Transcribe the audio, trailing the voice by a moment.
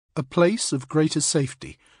A Place of Greater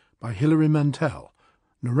Safety by Hilary Mantel,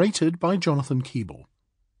 narrated by Jonathan Keeble.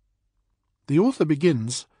 The author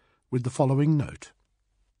begins with the following note.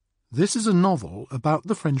 This is a novel about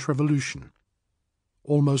the French Revolution.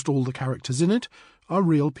 Almost all the characters in it are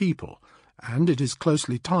real people, and it is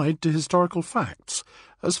closely tied to historical facts,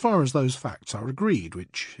 as far as those facts are agreed,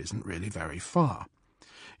 which isn't really very far.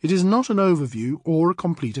 It is not an overview or a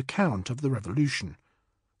complete account of the Revolution.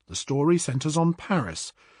 The story centres on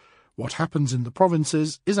Paris. What happens in the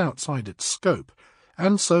provinces is outside its scope,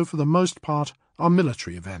 and so for the most part are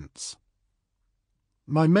military events.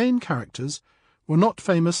 My main characters were not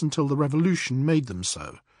famous until the Revolution made them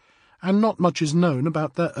so, and not much is known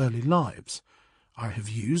about their early lives. I have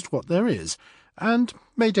used what there is, and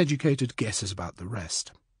made educated guesses about the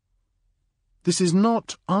rest. This is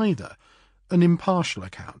not, either, an impartial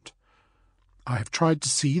account. I have tried to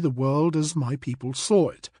see the world as my people saw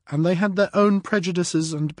it, and they had their own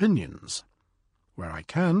prejudices and opinions. Where I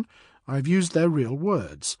can, I have used their real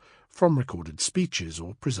words, from recorded speeches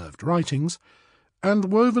or preserved writings,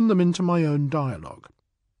 and woven them into my own dialogue.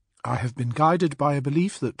 I have been guided by a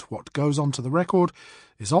belief that what goes onto the record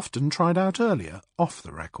is often tried out earlier, off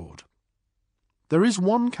the record. There is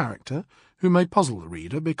one character who may puzzle the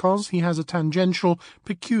reader because he has a tangential,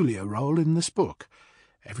 peculiar role in this book.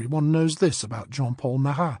 Everyone knows this about Jean-Paul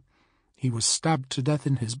Marat. He was stabbed to death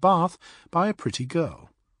in his bath by a pretty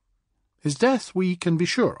girl. His death we can be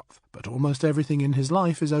sure of, but almost everything in his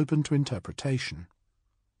life is open to interpretation.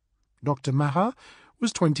 Dr. Marat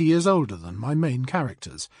was 20 years older than my main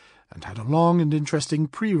characters, and had a long and interesting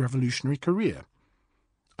pre-revolutionary career.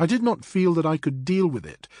 I did not feel that I could deal with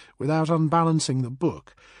it without unbalancing the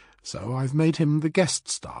book, so I've made him the guest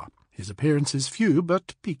star, his appearances few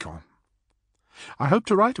but piquant. I hope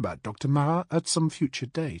to write about Dr. Marat at some future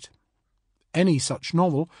date. Any such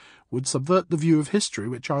novel would subvert the view of history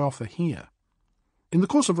which I offer here. In the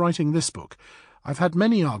course of writing this book, I've had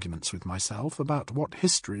many arguments with myself about what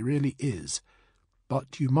history really is,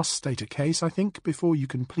 but you must state a case, I think, before you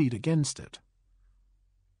can plead against it.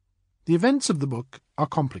 The events of the book are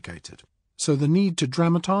complicated, so the need to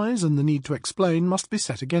dramatize and the need to explain must be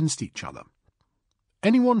set against each other.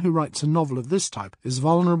 Anyone who writes a novel of this type is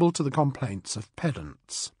vulnerable to the complaints of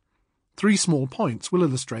pedants. 3 small points will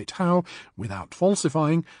illustrate how, without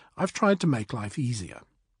falsifying, I've tried to make life easier.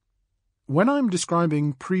 When I'm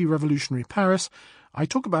describing pre-revolutionary Paris, I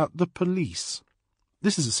talk about the police.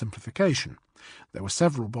 This is a simplification. There were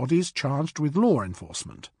several bodies charged with law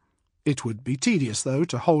enforcement. It would be tedious, though,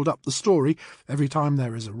 to hold up the story every time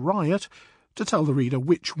there is a riot, to tell the reader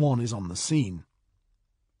which one is on the scene.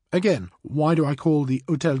 Again, why do I call the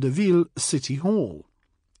Hôtel de Ville City Hall?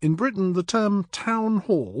 In Britain, the term town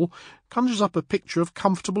hall conjures up a picture of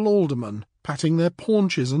comfortable aldermen patting their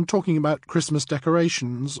paunches and talking about Christmas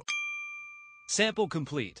decorations. Sample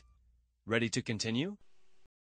complete. Ready to continue?